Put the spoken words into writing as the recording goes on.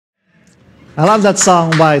I love that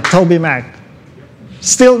song by Toby Mac.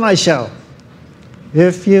 Steal my show.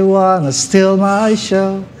 If you wanna steal my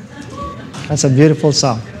show. That's a beautiful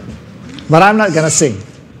song. But I'm not gonna sing.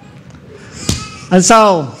 And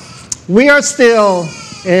so, we are still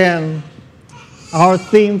in our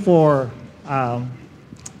theme for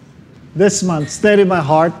this month, Steady My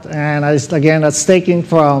Heart. And again, that's taken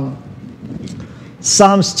from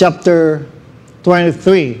Psalms chapter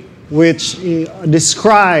 23, which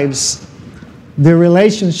describes the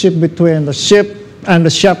relationship between the sheep and the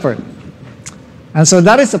shepherd. And so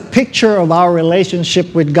that is a picture of our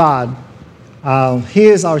relationship with God. He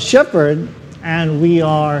is our shepherd, and we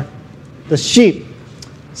are the sheep.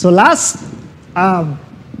 So last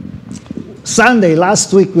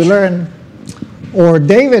week, we learned, or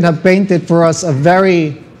David had painted for us a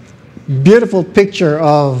very beautiful picture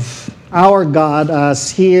of our God as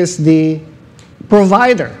He is the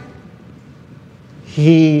provider.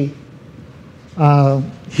 He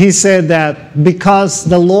said that because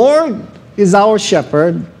the Lord is our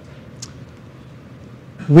shepherd,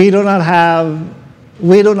 we do not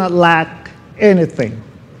lack anything.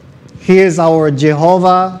 He is our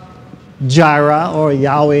Jehovah Jireh, or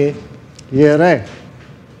Yahweh Yireh.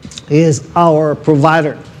 He is our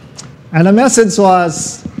provider. And the message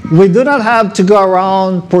was, we do not have to go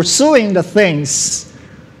around pursuing the things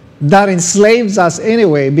that enslaves us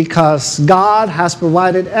anyway, because God has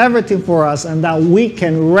provided everything for us, and that we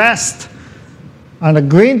can rest on the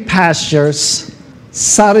green pastures,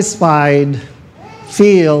 satisfied,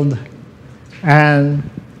 filled, and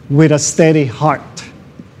with a steady heart.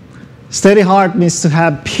 Steady heart means to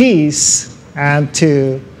have peace and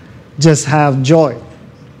to just have joy.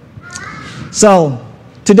 So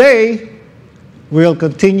today we'll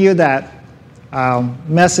continue that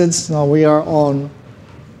message. Now we are on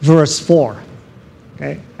verse 4.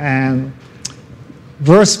 Okay? And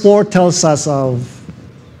verse 4 tells us of,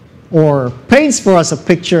 or paints for us a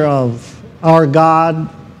picture of our God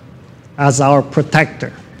as our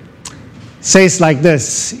protector. It says like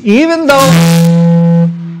this: even though,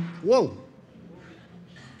 whoa,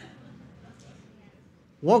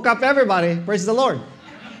 woke up everybody, praise the Lord.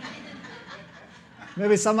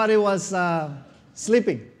 Maybe somebody was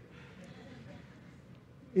sleeping.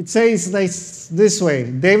 It says this way.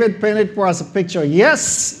 David painted for us a picture.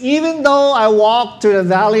 Yes, even though I walk through the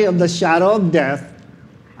valley of the shadow of death,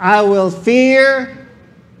 I will fear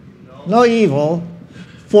no evil,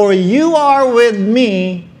 for you are with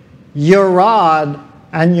me, your rod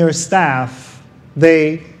and your staff,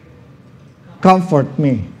 they comfort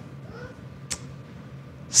me.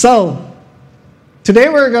 So, today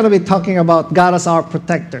we're going to be talking about God as our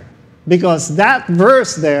protector, because that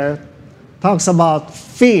verse there talks about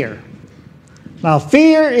fear. Now,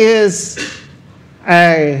 fear is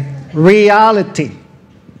a reality.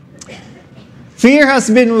 Fear has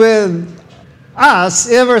been with us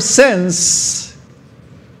ever since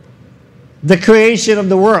the creation of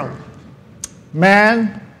the world.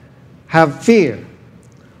 Man have fear.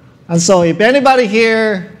 And so if anybody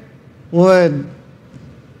here would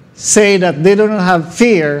say that they do not have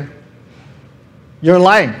fear, you're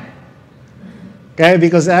lying. Okay?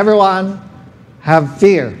 Because everyone have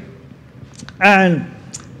fear. And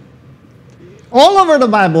all over the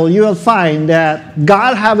Bible, you will find that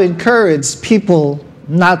God have encouraged people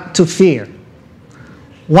not to fear.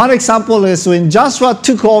 One example is when Joshua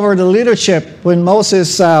took over the leadership when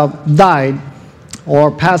Moses died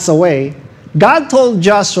or passed away. God told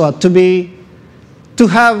Joshua to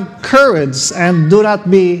have courage and do not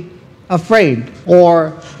be afraid,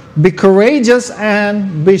 or be courageous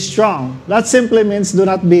and be strong. That simply means do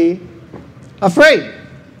not be afraid.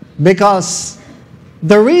 Because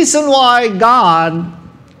the reason why God,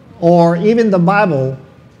 or even the Bible,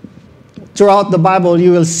 throughout the Bible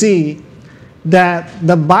you will see that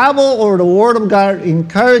the Bible or the Word of God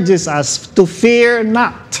encourages us to fear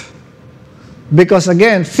not. Because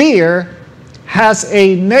again, fear has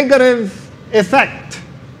a negative effect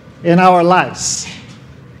in our lives.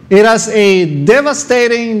 It has a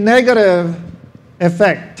devastating negative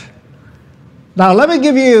effect. Now, let me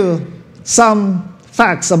give you some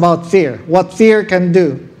facts about fear, what fear can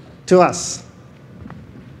do to us.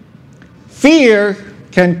 Fear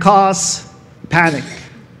can cause panic.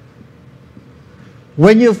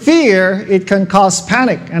 When you fear, it can cause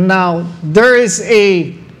panic. And now, there is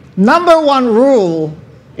a number one rule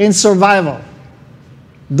in survival.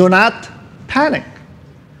 Do not panic.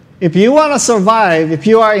 If you want to survive, if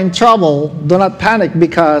you are in trouble, do not panic,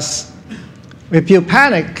 because if you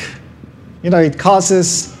panic, it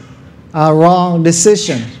causes a wrong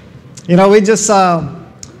decision. We just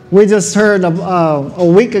heard a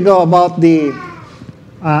week ago about the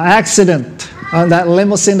accident on that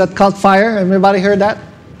limousine that caught fire. Everybody heard that?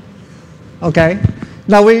 Okay.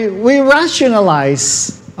 Now we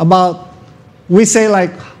rationalize about, we say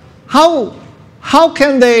like, how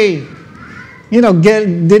can they,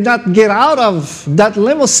 did not get out of that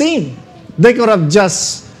limousine? They could have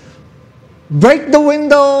just break the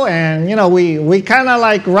window, and we kind of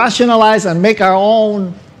like rationalize and make our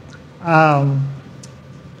own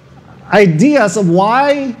ideas of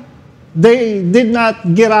why they did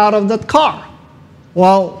not get out of that car.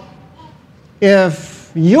 Well,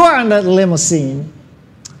 if you are in that limousine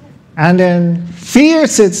and then fear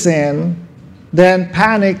sits in, then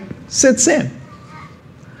panic sits in.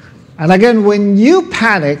 And again, when you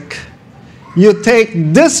panic, you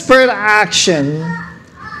take desperate action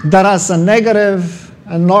that has a negative,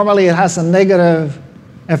 and normally it has a negative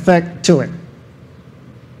effect to it.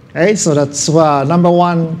 Okay, so that's number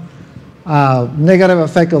one negative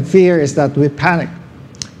effect of fear is that we panic.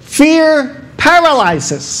 Fear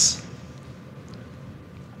paralyzes.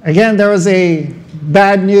 Again, there was a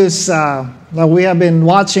bad news that we have been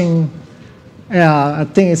watching, I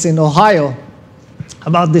think it's in Ohio,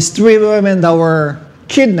 about these 3 women that were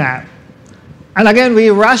kidnapped. And again, we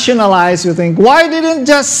rationalize, we think, why didn't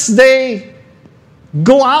just they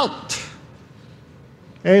go out?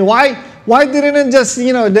 Okay, why didn't just,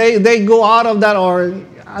 they go out of that, or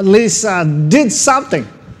at least did something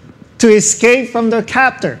to escape from their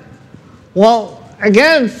captor? Well,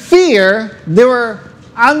 again, fear, they were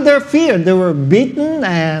under fear. They were beaten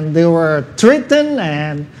and they were threatened,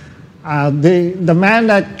 and the man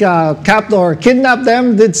that captured or kidnapped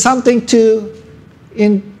them did something to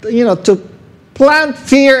plant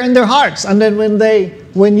fear in their hearts. And then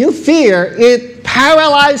when you fear, it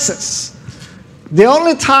paralyzes. The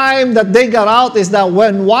only time that they got out is that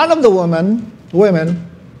when one of the women,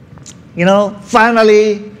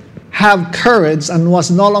 finally have courage and was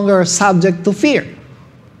no longer subject to fear.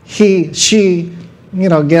 She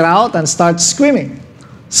get out and start screaming.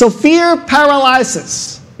 So fear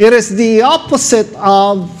paralyzes. It is the opposite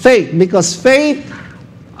of faith, because faith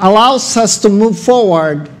allows us to move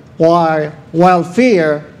forward while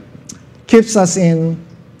fear keeps us in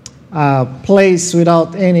place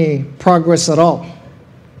without any progress at all.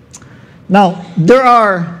 Now, there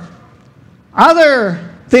are other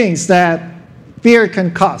things that fear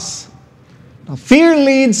can cause. Now, fear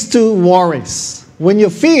leads to worries. When you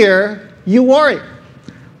fear, you worry.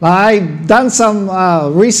 Now, I've done some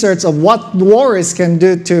research of what worries can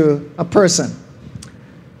do to a person.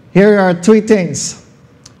 Here are 3 things.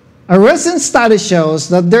 A recent study shows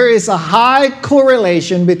that there is a high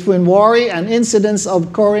correlation between worry and incidence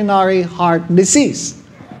of coronary heart disease.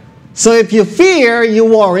 So if you fear, you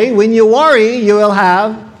worry. When you worry, you will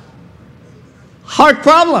have heart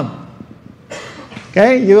problem.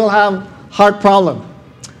 Okay, you will have heart problem.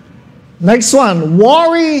 Next one,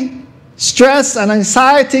 worry, stress, and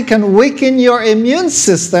anxiety can weaken your immune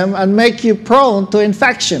system and make you prone to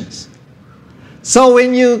infections. So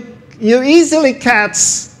when you easily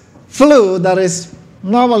catch flu, that is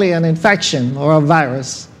normally an infection or a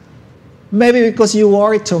virus, maybe because you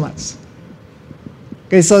worry too much.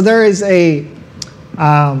 Okay, so there is a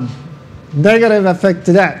negative effect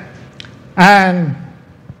to that. And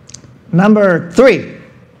number 3,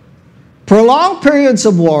 prolonged periods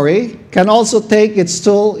of worry can also take its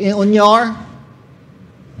toll on your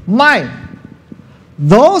mind.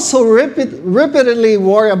 Those who repeatedly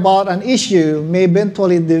worry about an issue may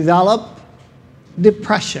eventually develop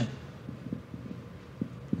depression.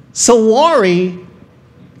 So worry,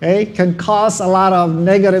 can cause a lot of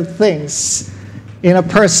negative things in a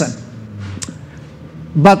person.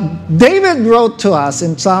 But David wrote to us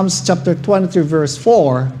in Psalms chapter 23, verse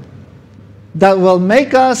 4, that will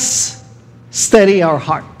make us steady our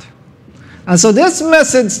heart. And so this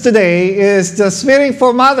message today is just fitting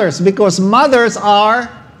for mothers, because mothers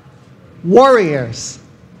are warriors.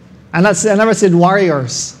 And I never said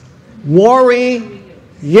warriors.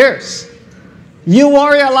 Warriors. You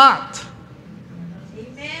worry a lot.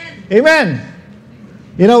 Amen.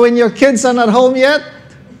 Amen. When your kids are not home yet,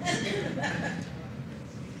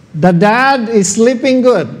 the dad is sleeping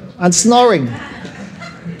good and snoring,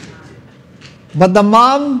 but the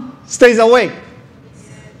mom stays awake.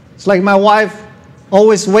 It's like my wife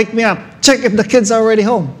always wake me up, check if the kids are already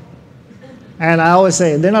home. And I always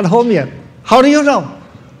say, they're not home yet. How do you know?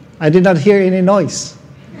 I did not hear any noise.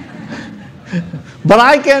 But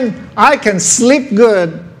I can sleep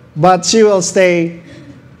good, but she will stay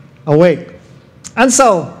awake. And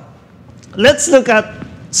so, let's look at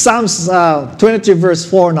Psalms 23 verse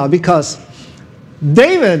 4 now, because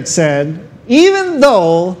David said, even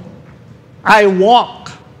though I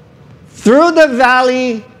walk through the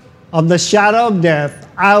valley of the shadow of death,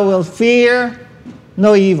 I will fear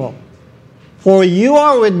no evil. For you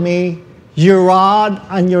are with me, your rod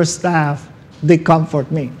and your staff, they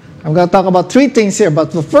comfort me. I'm going to talk about three things here,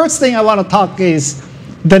 but the first thing I want to talk is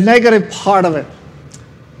the negative part of it.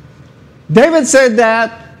 David said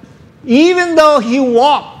that even though he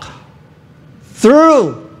walked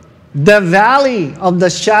through the valley of the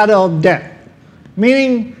shadow of death,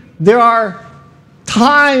 meaning there are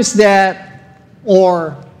times that,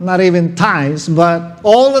 or not even times, but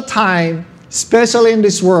all the time, especially in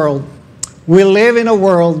this world, we live in a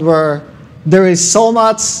world where there is so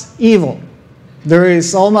much evil. There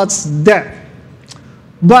is so much death.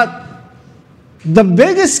 But the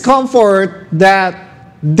biggest comfort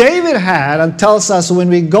that David had and tells us when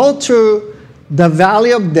we go through the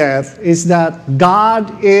valley of death is that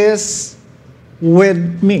God is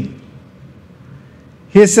with me.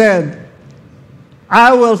 He said,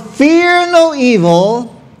 I will fear no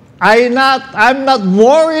evil. I'm not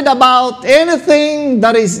worried about anything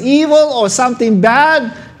that is evil or something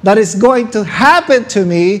bad that is going to happen to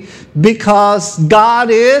me because God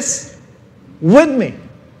is with me.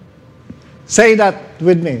 Say that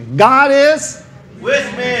with me. God is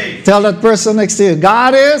with me. Tell that person next to you,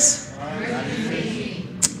 God is with me.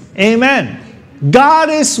 Amen. God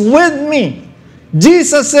is with me.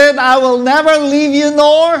 Jesus said, I will never leave you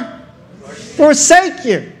nor forsake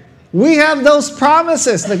you. We have those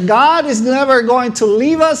promises that God is never going to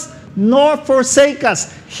leave us nor forsake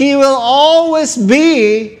us. He will always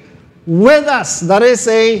be with us. That is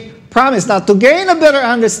a promise. Now, to gain a better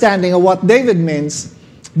understanding of what David means,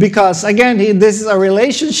 because again, this is a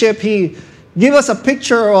relationship. He gives us a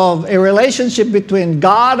picture of a relationship between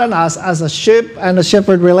God and us as a sheep and a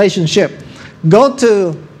shepherd relationship. Go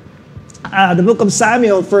to the book of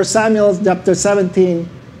Samuel, 1 Samuel chapter 17,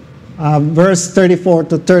 verse 34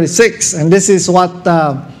 to 36. And this is what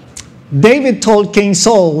David told King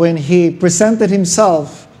Saul when he presented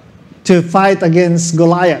himself to fight against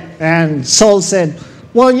Goliath. And Saul said,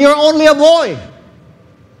 well, you're only a boy.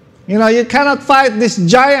 You know, you cannot fight this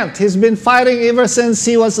giant. He's been fighting ever since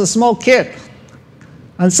he was a small kid.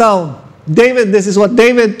 And so, this is what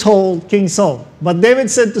David told King Saul. But David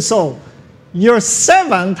said to Saul, your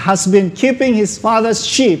servant has been keeping his father's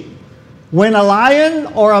sheep when a lion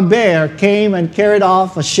or a bear came and carried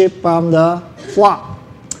off a sheep from the flock.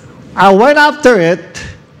 I went after it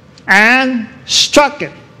and struck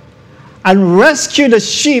it and rescued the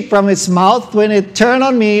sheep from its mouth. When it turned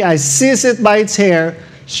on me, I seized it by its hair,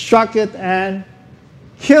 struck it, and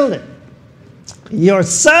killed it. Your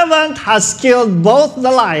servant has killed both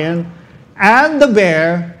the lion and the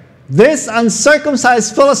bear. This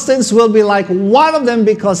uncircumcised Philistine will be like one of them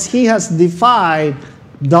because he has defied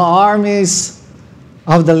the armies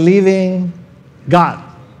of the living God.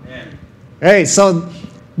 Amen. Hey, so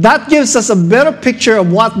that gives us a better picture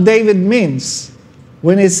of what David means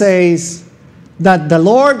when he says that the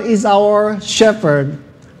Lord is our shepherd,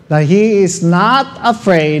 that he is not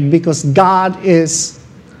afraid because God is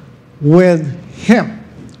with him.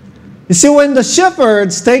 You see, when the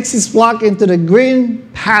shepherd takes his flock into the green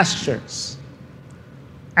pastures,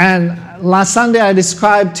 and last Sunday I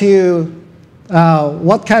described to you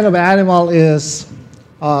what kind of animal is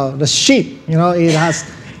the sheep. You know,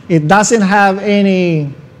 it doesn't have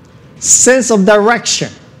any sense of direction.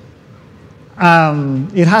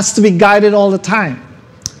 It has to be guided all the time.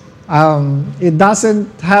 It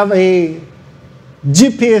doesn't have a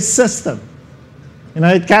GPS system. You know,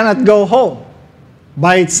 it cannot go home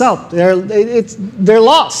by itself. They're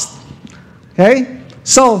lost. Okay?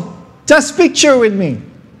 So, just picture with me.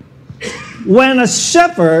 When a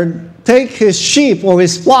shepherd takes his sheep or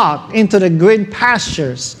his flock into the green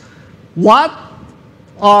pastures, what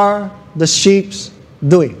are the sheep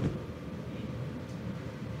doing?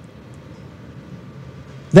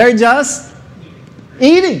 They're just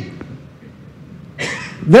eating.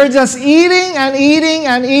 They're just eating and eating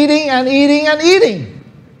and eating and eating and eating.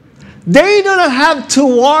 They do not have to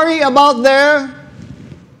worry about their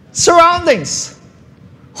surroundings.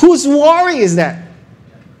 Whose worry is that?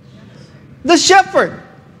 The shepherd.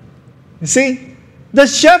 You see? The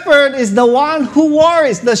shepherd is the one who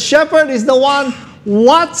worries. The shepherd is the one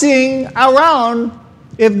watching around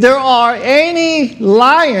if there are any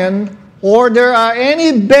lion or there are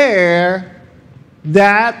any bear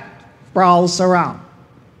that prowls around.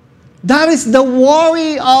 That is the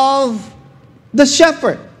worry of the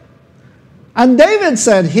shepherd. And David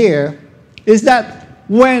said here is that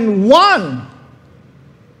when one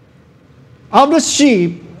of the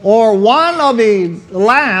sheep or one of the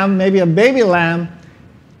lamb, maybe a baby lamb,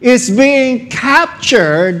 is being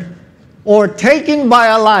captured or taken by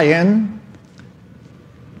a lion,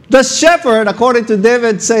 The shepherd, according to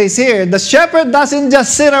David says here, the shepherd doesn't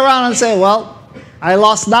just sit around and say, well, I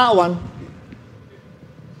lost that one.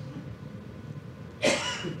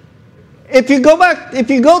 If you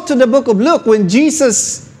go to the book of Luke, when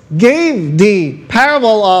Jesus gave the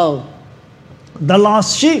parable of the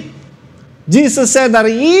lost sheep, Jesus said that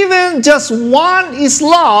even just one is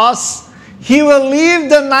lost, he will leave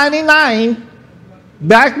the 99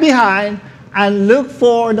 back behind and look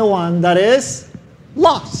for the one that is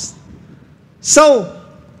lost. So,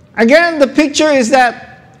 again, the picture is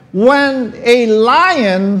that when a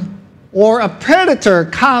lion or a predator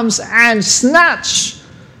comes and snatch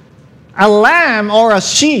a lamb or a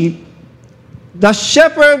sheep, the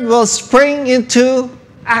shepherd will spring into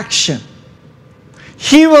action.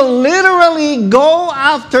 He will literally go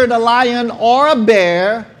after the lion or a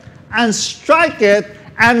bear and strike it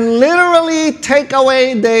and literally take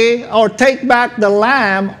back the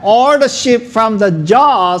lamb or the sheep from the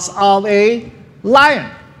jaws of a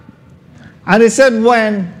lion. And he said,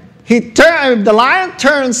 when if the lion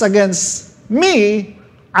turns against me,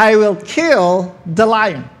 I will kill the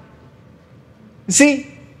lion. You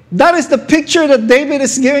see, that is the picture that David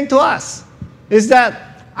is giving to us, is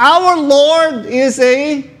that our Lord is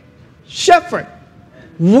a shepherd.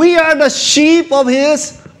 We are the sheep of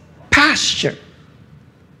his pasture.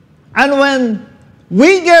 And when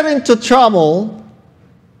we get into trouble,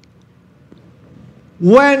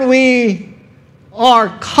 when we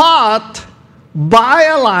are caught by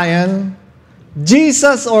a lion,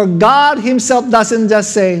 Jesus or God himself doesn't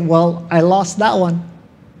just say, well, I lost that one.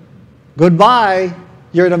 Goodbye,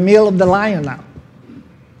 you're the meal of the lion now.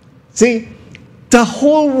 See, the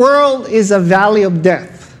whole world is a valley of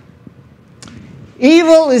death.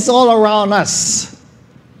 Evil is all around us.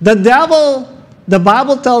 The devil, the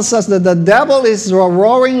Bible tells us that the devil is a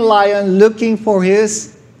roaring lion looking for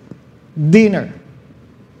his dinner.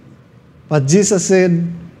 But Jesus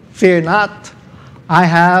said, fear not, I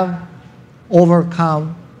have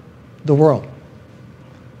overcome the world.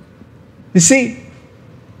 You see,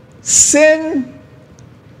 sin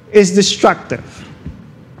is destructive.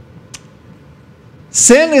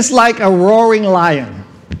 Sin is like a roaring lion.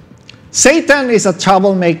 Satan is a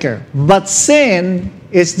troublemaker, but sin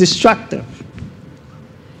is destructive.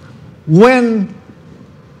 When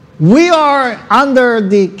we are under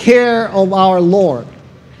the care of our Lord,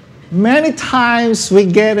 many times we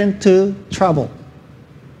get into trouble.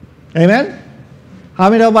 Amen? How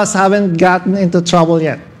many of us haven't gotten into trouble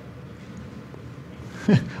yet?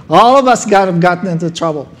 All of us have gotten into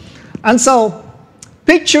trouble. And so,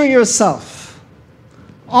 picture yourself.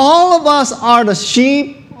 All of us are the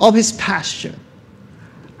sheep of his pasture.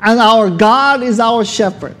 And our God is our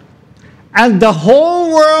shepherd. And the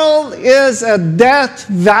whole world is a death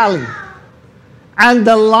valley. And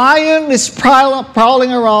the lion is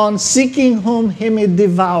prowling around seeking whom he may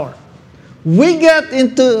devour. We get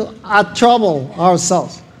into trouble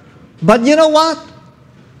ourselves. But you know what?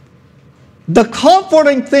 The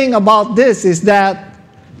comforting thing about this is that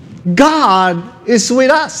God is with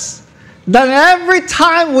us. That every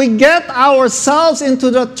time we get ourselves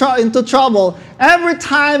into trouble, every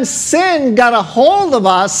time sin got a hold of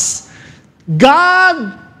us,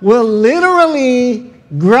 God will literally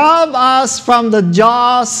grab us from the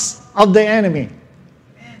jaws of the enemy.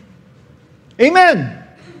 Amen.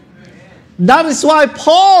 That is why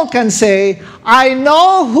Paul can say, I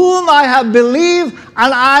know whom I have believed,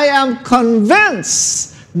 and I am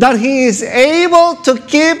convinced that he is able to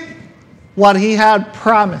keep what he had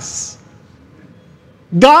promised.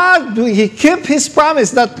 God, he kept his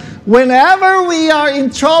promise that whenever we are in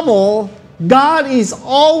trouble, God is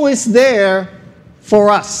always there for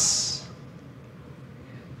us.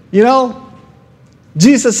 You know,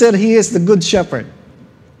 Jesus said he is the good shepherd.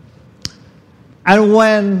 And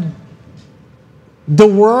when the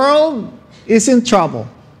world is in trouble,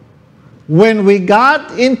 when we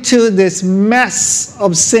got into this mess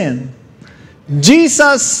of sin,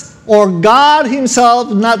 Jesus or God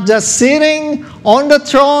himself, not just sitting on the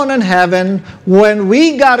throne in heaven, when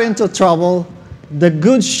we got into trouble, the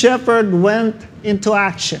good shepherd went into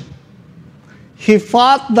action. He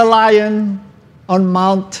fought the lion on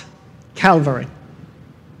Mount Calvary.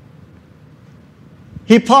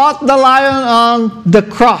 He fought the lion on the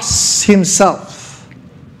cross himself.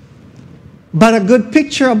 But a good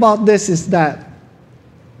picture about this is that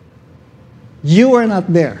you were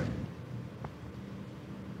not there.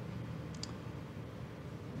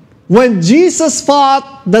 When Jesus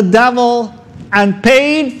fought the devil and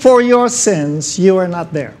paid for your sins, you were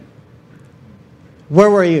not there. Where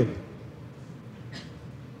were you?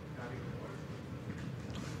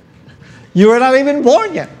 You were not even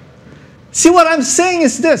born yet. See, what I'm saying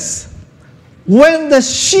is this. When the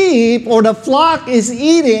sheep or the flock is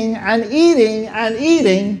eating and eating and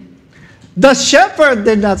eating, the shepherd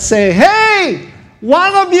did not say, hey,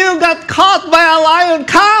 one of you got caught by a lion.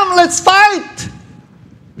 Come, let's fight.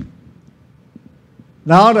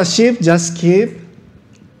 Now the sheep just keep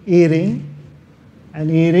eating and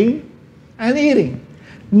eating and eating.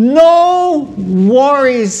 No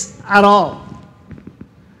worries at all.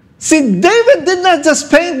 See, David did not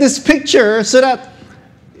just paint this picture so that,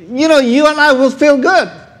 you and I will feel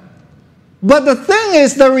good. But the thing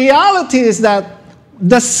is, the reality is that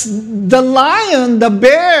the lion, the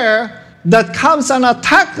bear that comes and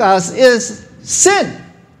attacks us is sin.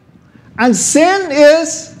 And sin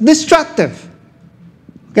is destructive.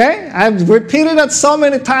 Okay? I've repeated that so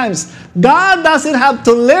many times. God doesn't have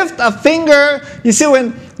to lift a finger. You see,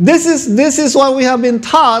 when this is what we have been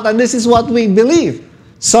taught and this is what we believe.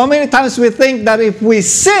 So many times we think that if we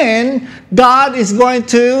sin, God is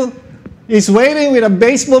waiting with a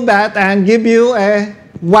baseball bat and give you a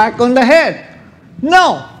whack on the head.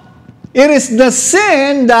 No. It is the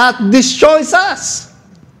sin that destroys us.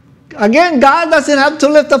 Again, God doesn't have to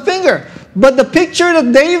lift a finger. But the picture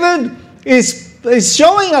that David is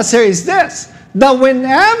showing us here is this. That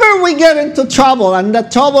whenever we get into trouble, and the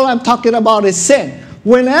trouble I'm talking about is sin.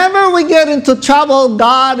 Whenever we get into trouble,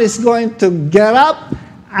 God is going to get up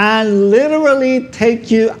and literally take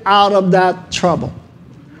you out of that trouble.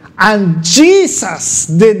 And Jesus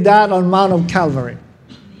did that on Mount of Calvary.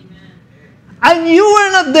 And you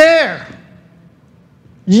were not there.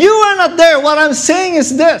 You were not there. What I'm saying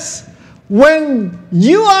is this. When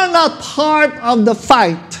you are not part of the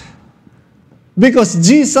fight, because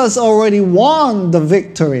Jesus already won the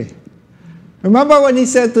victory. Remember when he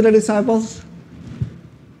said to the disciples,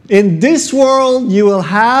 in this world you will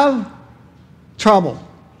have trouble.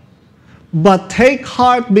 But take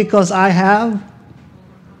heart because I have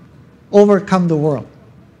overcome the world.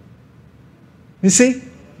 You see?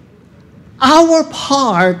 Our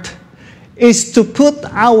part is to put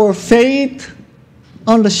our faith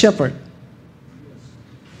on the shepherd.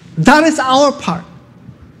 That is our part.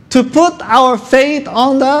 To put our faith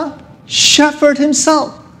on the shepherd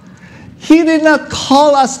himself. He did not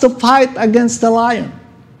call us to fight against the lion.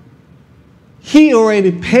 He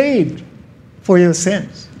already paid for your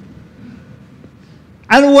sins.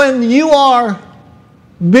 And when you are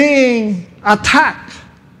being attacked,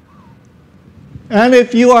 and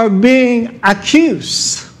if you are being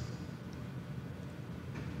accused,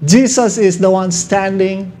 Jesus is the one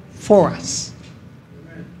standing for us.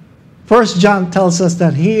 1 John tells us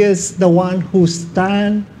that he is the one who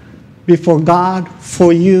stands before God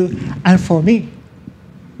for you and for me.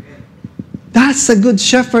 That's a good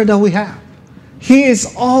shepherd that we have. He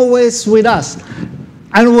is always with us.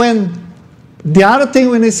 And when the other thing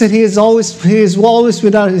when he said he is always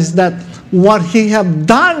with us is that what he have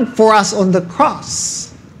done for us on the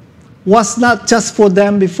cross was not just for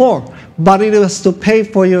them before, but it was to pay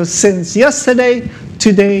for your sins yesterday,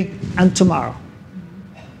 today, and tomorrow.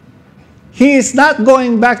 He is not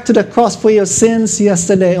going back to the cross for your sins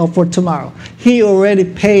yesterday or for tomorrow. He already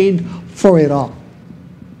paid for it all.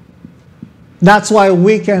 That's why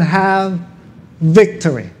we can have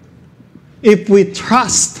victory if we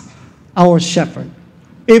trust our shepherd,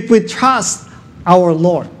 if we trust our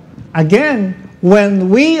Lord. Again, when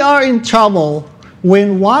we are in trouble,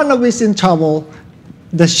 when one of us is in trouble,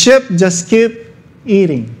 the sheep just keep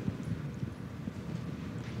eating,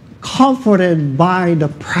 comforted by the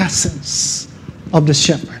presence of the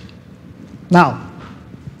shepherd. Now,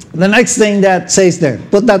 the next thing that says there,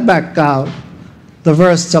 put that back, the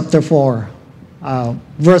verse chapter 4,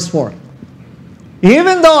 verse 4.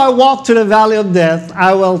 Even though I walk through the valley of death,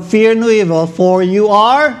 I will fear no evil, for you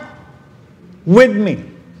are with me.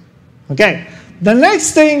 Okay. The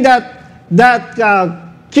next thing that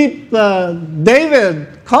keep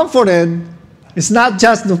David comforted is not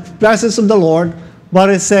just the presence of the Lord,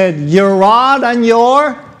 but it said, your rod and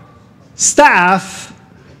your staff,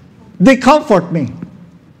 they comfort me.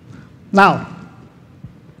 Now,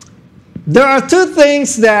 there are two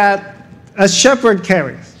things that a shepherd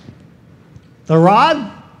carries. The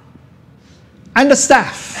rod and the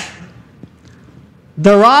staff.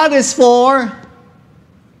 The rod is for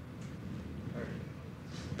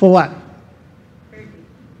what?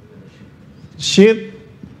 Sheep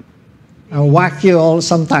and whack you all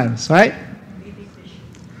sometimes, right?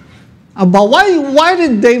 But why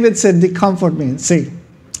did David say, they comfort me? See,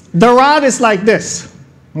 the rod is like this,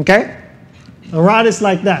 okay? The rod is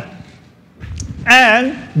like that.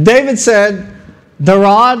 And David said, the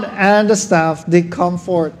rod and the staff, they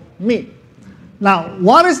comfort me. Now,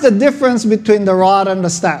 what is the difference between the rod and the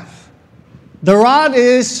staff? The rod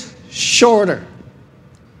is shorter.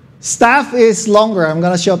 Staff is longer. I'm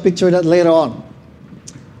going to show a picture of that later on.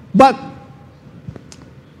 But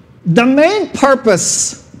the main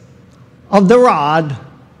purpose of the rod,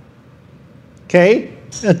 okay,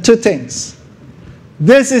 two things.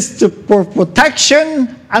 This is for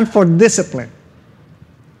protection and for discipline.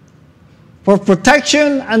 For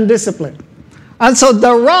protection and discipline. And so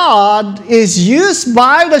the rod is used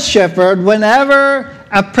by the shepherd whenever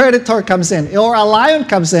a predator comes in or a lion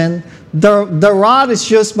comes in. The rod is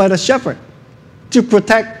used by the shepherd to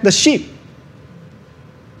protect the sheep.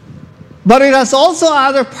 But it has also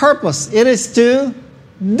other purpose. It is to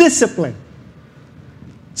discipline.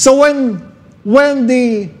 So when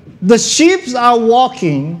the sheep are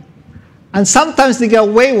walking, and sometimes they get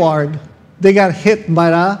wayward, they get hit by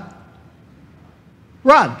the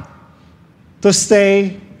rod to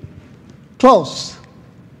stay close.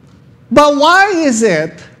 But why is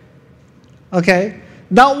it, okay,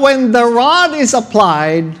 that when the rod is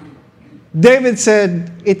applied, David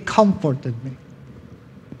said, it comforted me?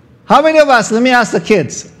 How many of us, let me ask the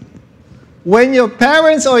kids, when your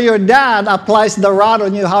parents or your dad applies the rod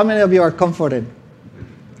on you, how many of you are comforted?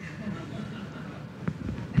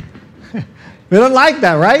 We don't like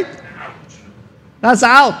that, right? That's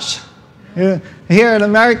ouch. Here in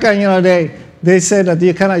America, they say that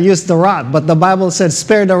you cannot use the rod, but the Bible said,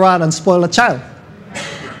 spare the rod and spoil a child.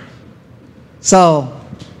 So,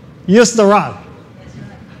 use the rod.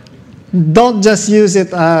 Don't just use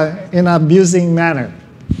it in an abusing manner.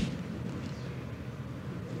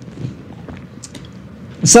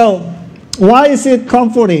 So, why is it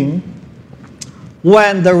comforting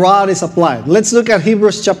when the rod is applied? Let's look at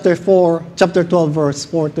Hebrews chapter 12, verse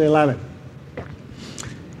 4 to 11.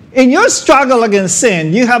 In your struggle against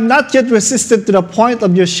sin, you have not yet resisted to the point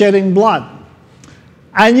of your shedding blood.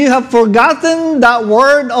 And you have forgotten that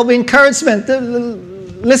word of encouragement.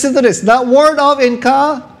 Listen to this. That word of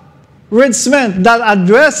encouragement that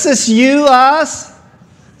addresses you as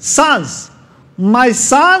sons. My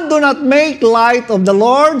son, do not make light of the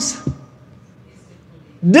Lord's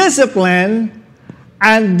discipline,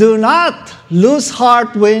 and do not lose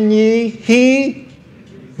heart when he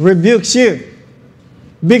rebukes you.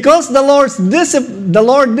 Because the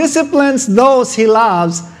Lord disciplines those he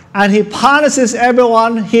loves, and he punishes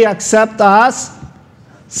everyone he accepts as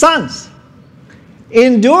sons.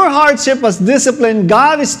 Endure hardship as discipline.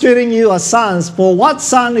 God is treating you as sons. For what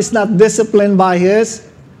son is not disciplined by his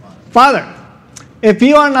father? If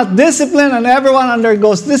you are not disciplined and everyone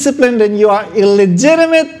undergoes discipline, then you are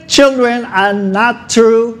illegitimate children and not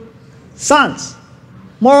true sons.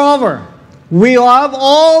 Moreover, we have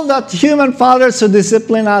all that human fathers who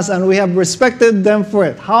discipline us, and we have respected them for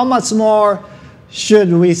it. How much more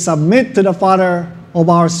should we submit to the Father of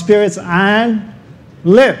our spirits and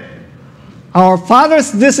live? Our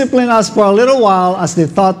fathers discipline us for a little while as they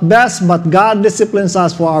thought best, but God disciplines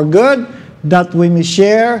us for our good, that we may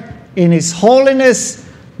share in His holiness.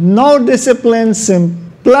 No discipline seems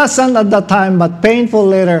pleasant at the time, but painful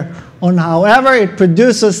later on. However, it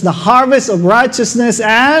produces the harvest of righteousness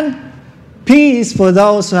and peace for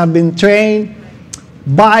those who have been trained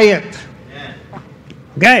by it.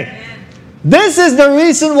 Okay. This is the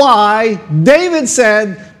reason why David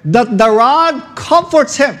said that the rod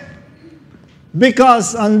comforts him.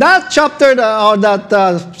 Because on that chapter, or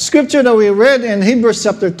that scripture that we read in Hebrews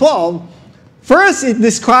chapter 12, first it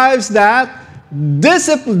describes that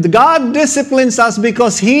God disciplines us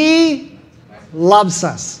because He loves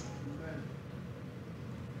us.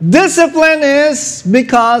 Discipline is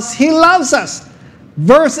because He loves us.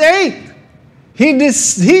 Verse 8, He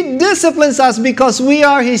disciplines us because we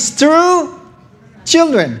are His true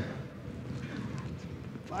children.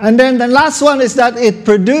 And then the last one is that it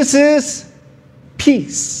produces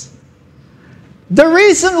peace. The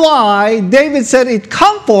reason why David said it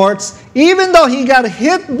comforts, even though he got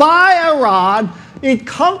hit by a rod, it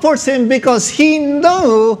comforts him because he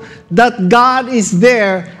knew that God is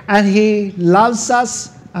there and He loves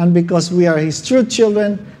us, and because we are His true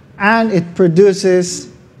children, and it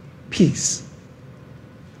produces peace.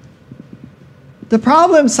 The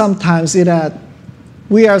problem sometimes is that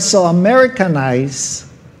we are so Americanized.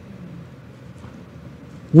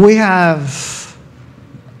 We have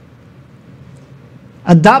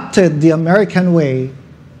adopted the American way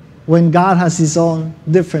when God has His own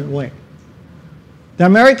different way. The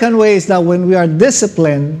American way is that when we are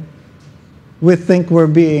disciplined, we think we're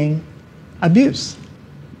being abused.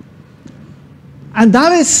 And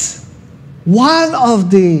that is one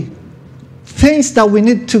of the things that we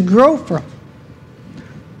need to grow from.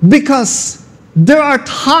 Because there are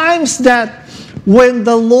times that when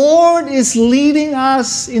the Lord is leading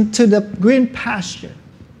us into the green pasture,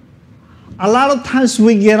 a lot of times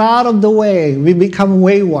we get out of the way, we become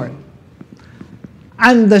wayward.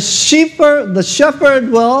 And the shepherd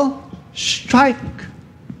will strike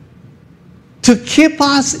to keep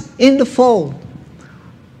us in the fold.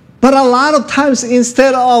 But a lot of times,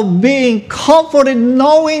 instead of being comforted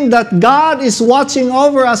knowing that God is watching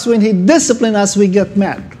over us when He disciplines us, we get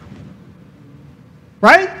mad.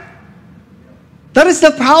 Right? That is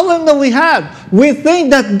the problem that we have. We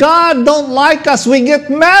think that God don't like us. We get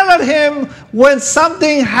mad at Him when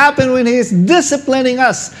something happens, when He is disciplining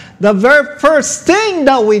us. The very first thing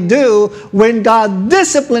that we do when God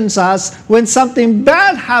disciplines us, when something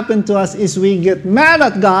bad happens to us, is we get mad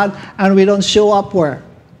at God and we don't show up where?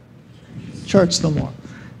 Church no more.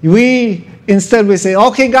 Instead we say,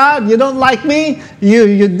 okay, God, you don't like me,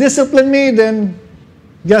 you discipline me, then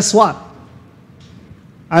guess what?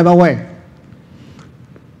 I'm away.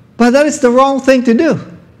 But that is the wrong thing to do.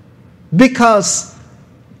 Because,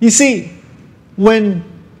 you see, when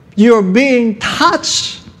you're being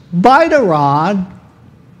touched by the rod,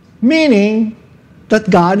 meaning that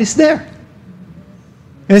God is there.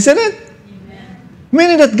 Isn't it? Amen.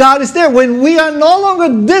 Meaning that God is there. When we are no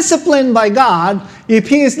longer disciplined by God, if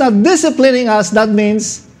He is not disciplining us, that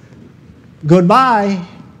means goodbye.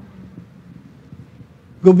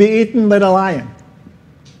 Go be eaten by the lion.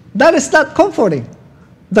 That is not comforting.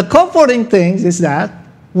 The comforting thing is that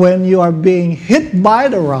when you are being hit by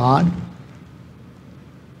the rod,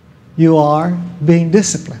 you are being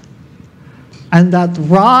disciplined. And that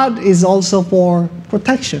rod is also for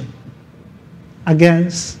protection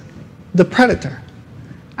against the predator.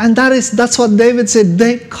 And that's what David said,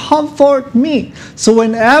 they comfort me. So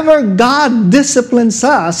whenever God disciplines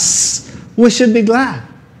us, we should be glad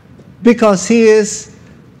because He is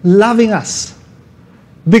loving us.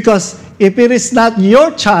 Because if it is not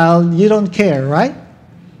your child, you don't care, right?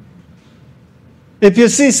 If you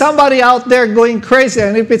see somebody out there going crazy,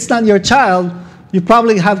 and if it's not your child, you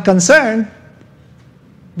probably have concern,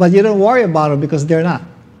 but you don't worry about it because they're not.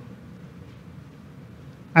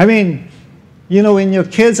 I mean, you know, when your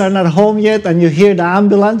kids are not home yet and you hear the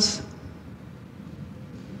ambulance,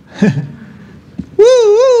 woo,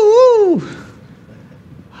 woo, woo.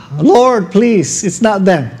 Lord, please, it's not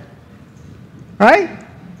them. Right?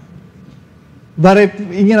 But if,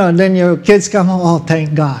 you know, then your kids come home, oh,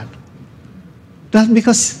 thank God. That's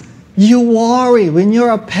because you worry. When you're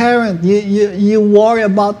a parent, you worry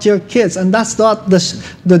about your kids. And that's what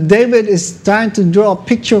the David is trying to draw a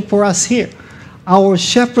picture for us here. Our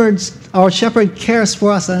shepherd cares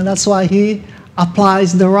for us, and that's why he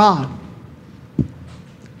applies the rod.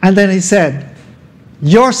 And then he said,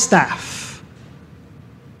 your staff.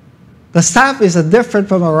 The staff is different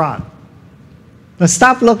from a rod. The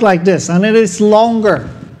staff looks like this, and it is longer.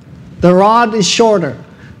 The rod is shorter.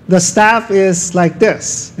 The staff is like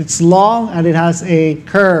this. It's long, and it has a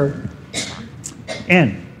curved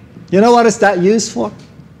end. You know what is that used for?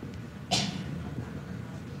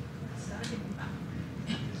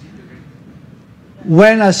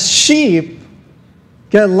 When a sheep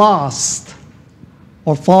get lost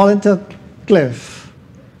or fall into a cliff,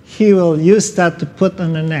 he will use that to put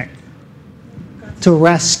on the neck to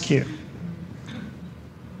rescue.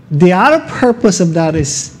 The other purpose of that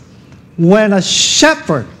is when a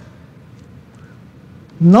shepherd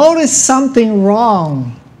notices something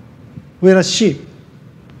wrong with a sheep,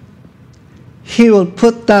 he will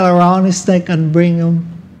put that around his neck and bring him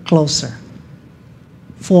closer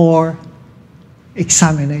for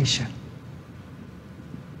examination.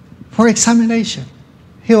 For examination.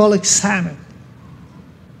 He will examine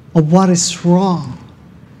of what is wrong.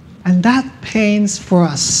 And that paints for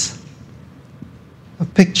us a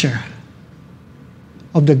picture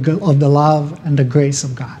of the love and the grace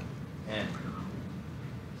of God. Yeah.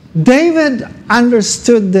 David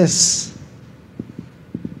understood this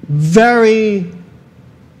very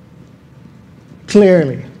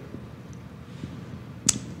clearly.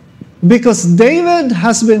 Because David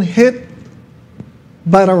has been hit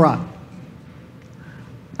by the rod.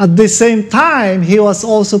 At the same time, he was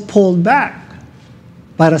also pulled back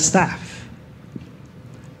by the staff.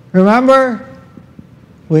 Remember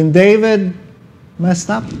when David messed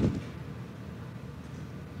up?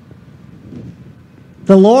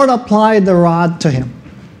 The Lord applied the rod to him.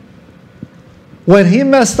 When he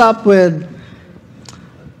messed up with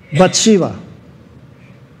Bathsheba,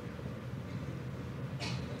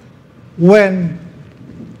 when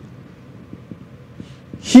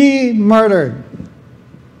he murdered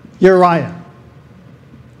Uriah,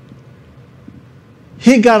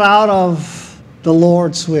 he got out of the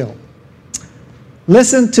Lord's will.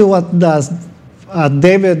 Listen to what the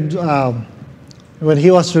David, when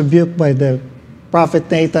he was rebuked by the prophet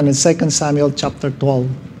Nathan in 2 Samuel chapter 12,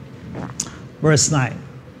 verse 9.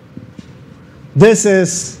 This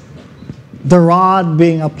is the rod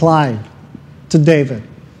being applied to David.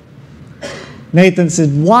 Nathan said,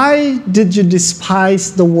 "Why did you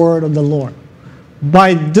despise the word of the Lord?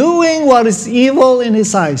 By doing what is evil in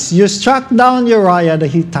his eyes, you struck down Uriah the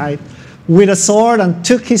Hittite with a sword and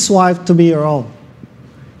took his wife to be your own.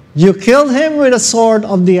 You killed him with a sword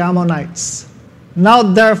of the Ammonites. Now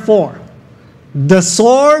therefore, the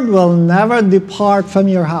sword will never depart from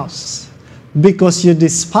your house, because you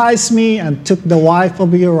despised me and took the wife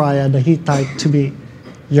of Uriah the Hittite to be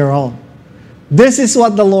your own." This is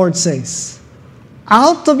what the Lord says.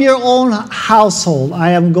 Out of your own household,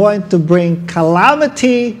 I am going to bring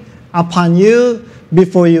calamity upon you.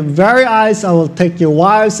 Before your very eyes, I will take your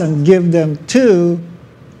wives and give them to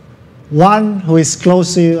one who is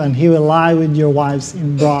close to you, and he will lie with your wives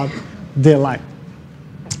in broad daylight.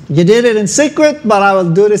 You did it in secret, but I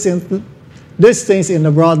will do these things in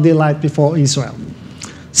the broad daylight before Israel.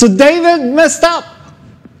 So David messed up.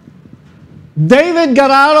 David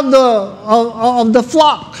got out of the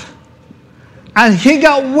flock, and he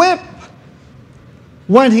got whipped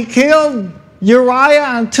when he killed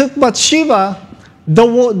Uriah and took Bathsheba. The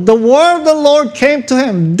word of the Lord came to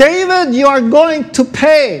him, "David, you are going to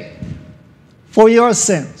pay for your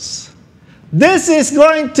sins. This is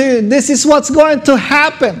what's going to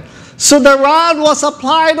happen." So the rod was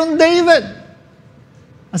applied on David.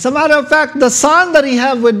 As a matter of fact, the son that he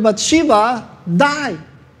had with Bathsheba died.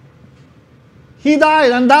 He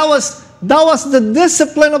died, and that was the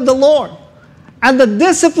discipline of the Lord. And the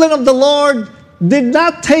discipline of the Lord did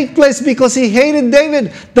not take place because he hated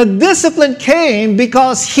David. The discipline came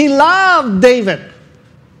because he loved David.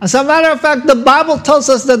 As a matter of fact, the Bible tells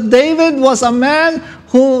us that David was a man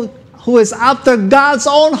who is after God's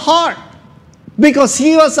own heart, because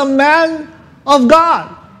he was a man of God.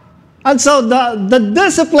 And so the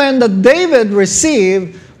discipline that David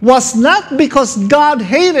received was not because God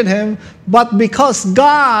hated him, but because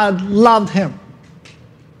God loved him.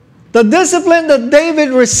 The discipline that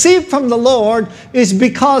David received from the Lord is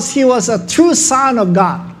because he was a true son of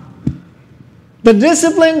God. The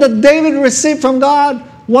discipline that David received from God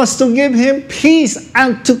was to give him peace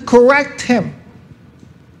and to correct him.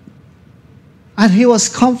 And he was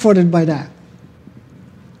comforted by that.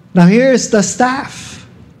 Now here's the staff.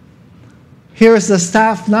 Here's the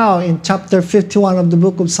staff now in chapter 51 of the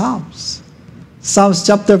book of Psalms. Psalms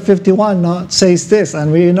chapter 51 says this,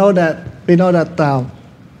 and we know that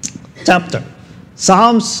chapter.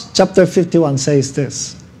 Psalms chapter 51 says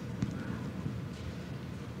this: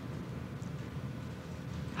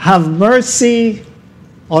 "Have mercy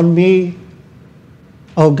on me,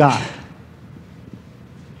 O God,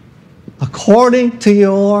 according to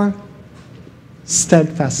your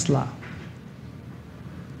steadfast love.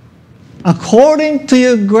 According to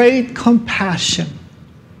your great compassion,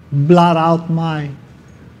 blot out my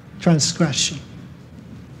transgression.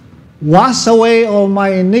 Wash away all my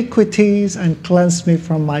iniquities and cleanse me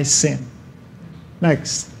from my sin."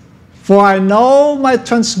 Next. "For I know my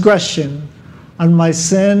transgression, and my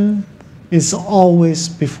sin is always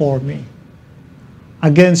before me.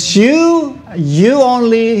 Against you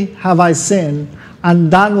only have I sinned, and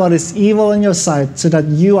done what is evil in your sight, so that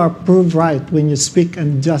you are proved right when you speak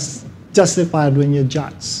and justified when you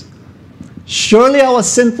judge. Surely I was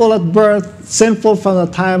sinful at birth, sinful from the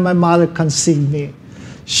time my mother conceived me.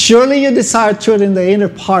 Surely you desire truth in the inner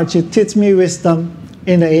parts, you teach me wisdom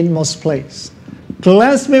in the inmost place.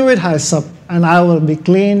 Cleanse me with hyssop, and I will be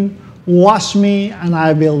clean. Wash me, and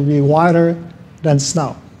I will be whiter than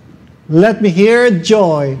snow. Let me hear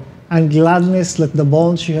joy and gladness, let the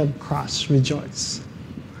bones you have crushed rejoice."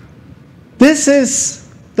 This is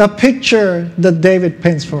the picture that David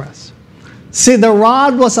paints for us. See, the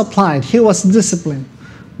rod was applied. He was disciplined.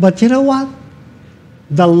 But you know what?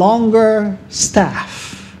 The longer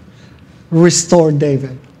staff restored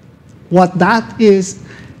David. What that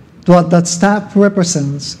staff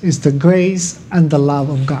represents is the grace and the love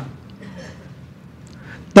of God.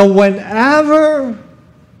 That whenever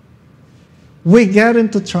we get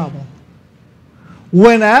into trouble,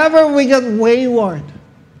 whenever we get wayward,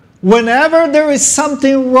 whenever there is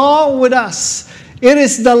something wrong with us, it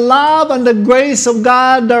is the love and the grace of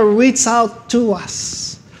God that reaches out to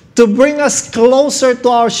us to bring us closer to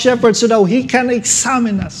our shepherd so that he can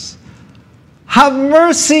examine us. "Have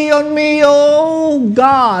mercy on me, O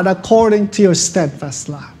God, according to your steadfast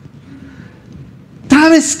love."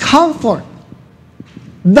 That is comfort.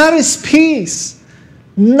 That is peace.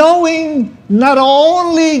 Knowing not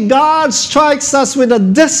only God strikes us with a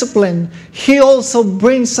discipline, He also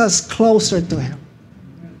brings us closer to Him.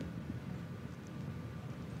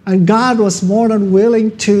 And God was more than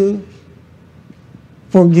willing to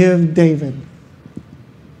forgive David.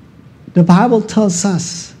 The Bible tells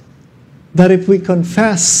us that if we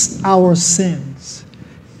confess our sins,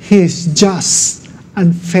 He is just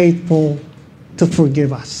and faithful to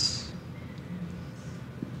forgive us.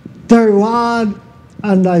 Thy rod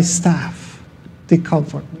and thy staff, they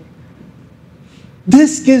comfort me.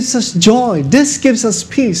 This gives us joy. This gives us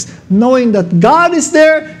peace, knowing that God is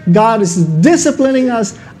there, God is disciplining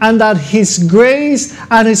us, and that His grace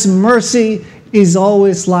and His mercy is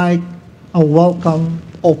always like a welcome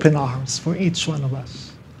open arms for each one of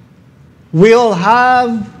us. We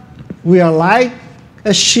are like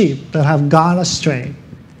a sheep that have gone astray.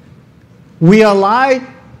 We are like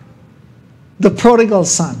the prodigal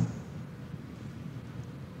son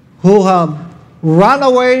who have run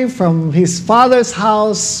away from his father's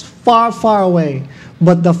house far, far away,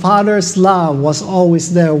 but the father's love was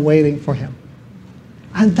always there waiting for him.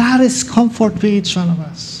 And that is comfort to each one of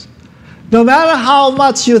us. No matter how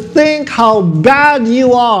much you think how bad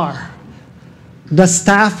you are, the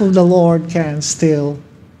staff of the Lord can still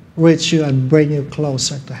reach you and bring you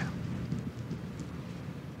closer to Him.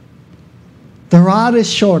 The rod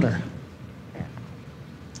is shorter.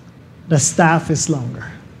 The staff is longer.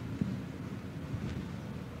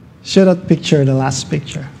 Show that picture, the last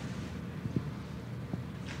picture.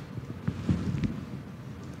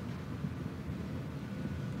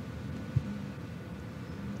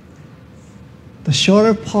 The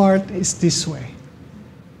shorter part is this way.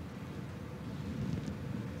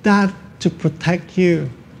 That to protect you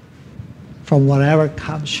from whatever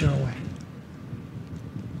comes your way.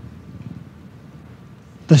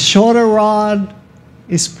 The shorter rod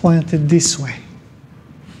is pointed this way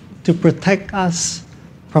to protect us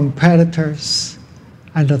from predators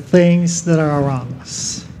and the things that are around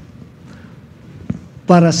us.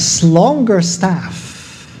 But a longer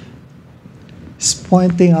staff is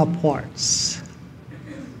pointing upwards.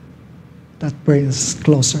 That brings us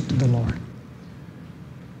closer to the Lord.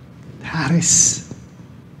 That is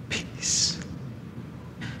peace.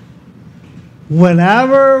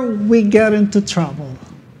 Whenever we get into trouble,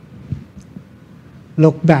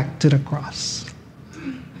 look back to the cross.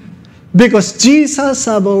 Because Jesus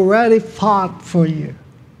has already fought for you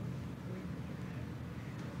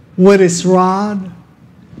with His rod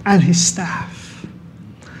and His staff.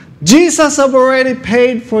 Jesus has already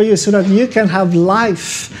paid for you so that you can have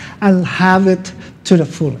life and have it to the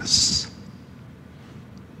fullest.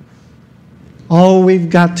 All we've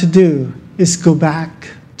got to do is go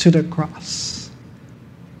back to the cross.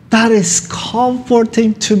 That is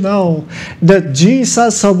comforting to know that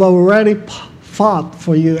Jesus has already fought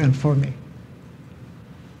for you and for me.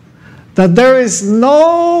 That there is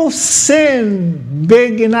no sin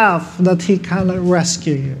big enough that He cannot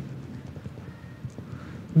rescue you.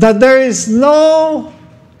 That there is no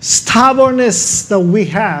stubbornness that we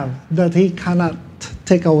have that He cannot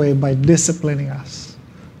take away by disciplining us.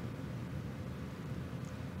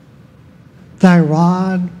 Thy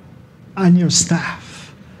rod and your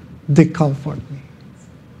staff, they comfort me.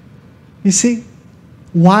 You see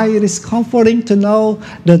why it is comforting to know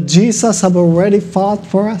that Jesus has already fought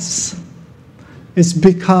for us? It's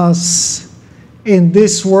because in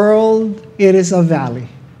this world, it is a valley.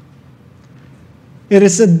 It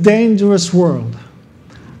is a dangerous world.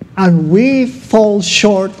 And we fall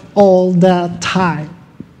short all the time.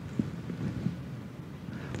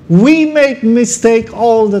 We make mistakes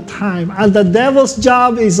all the time. And the devil's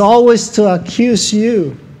job is always to accuse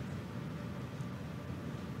you.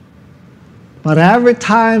 But every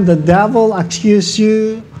time the devil accuses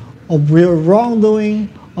you of your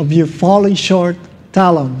wrongdoing, of you falling short,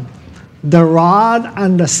 tell him, the rod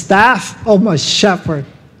and the staff of my shepherd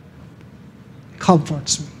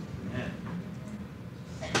comforts me.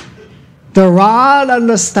 The rod and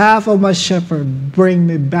the staff of my shepherd bring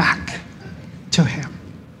me back to Him.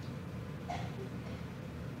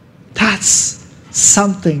 That's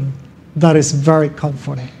something that is very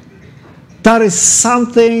comforting. That is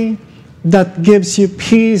something that gives you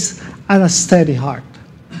peace and a steady heart.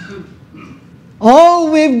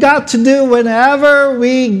 All we've got to do whenever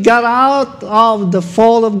we get out of the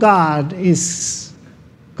fold of God is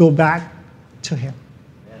go back to Him.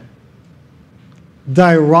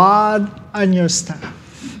 Thy rod and your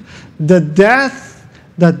staff. The death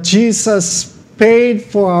that Jesus paid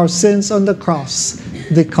for our sins on the cross,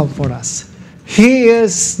 they comfort us. He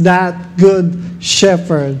is that good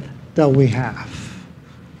shepherd that we have.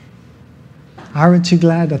 Aren't you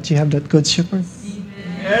glad that you have that good shepherd?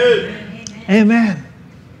 Amen. Amen.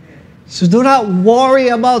 So do not worry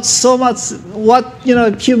about so much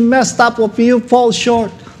if you messed up, if you fall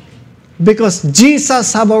short. Because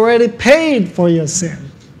Jesus have already paid for your sin.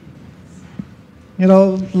 A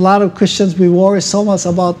lot of Christians, we worry so much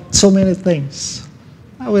about so many things.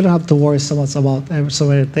 We don't have to worry so much about so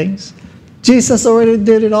many things. Jesus already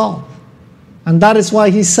did it all. And that is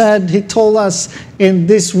why he told us, in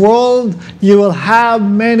this world you will have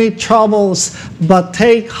many troubles, but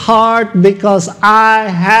take heart because I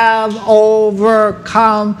have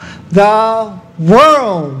overcome the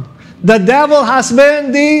world. The devil has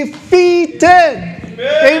been defeated.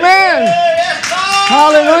 Amen.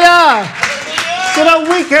 Hallelujah. So that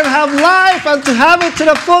we can have life and to have it to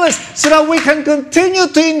the fullest, so that we can continue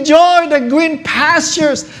to enjoy the green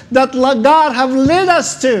pastures that God have led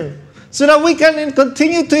us to. So that we can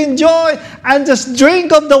continue to enjoy and just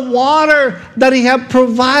drink of the water that He has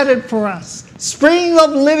provided for us. Spring of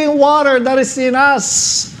living water that is in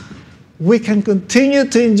us. We can continue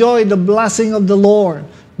to enjoy the blessing of the Lord.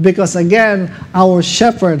 Because again, our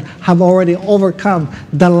shepherd have already overcome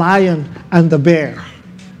the lion and the bear.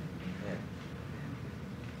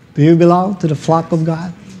 Do you belong to the flock of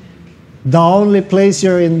God? The only place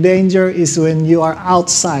you're in danger is when you are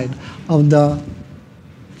outside of the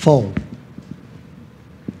fold.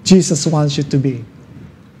 Jesus wants you to be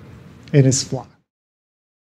in His flock.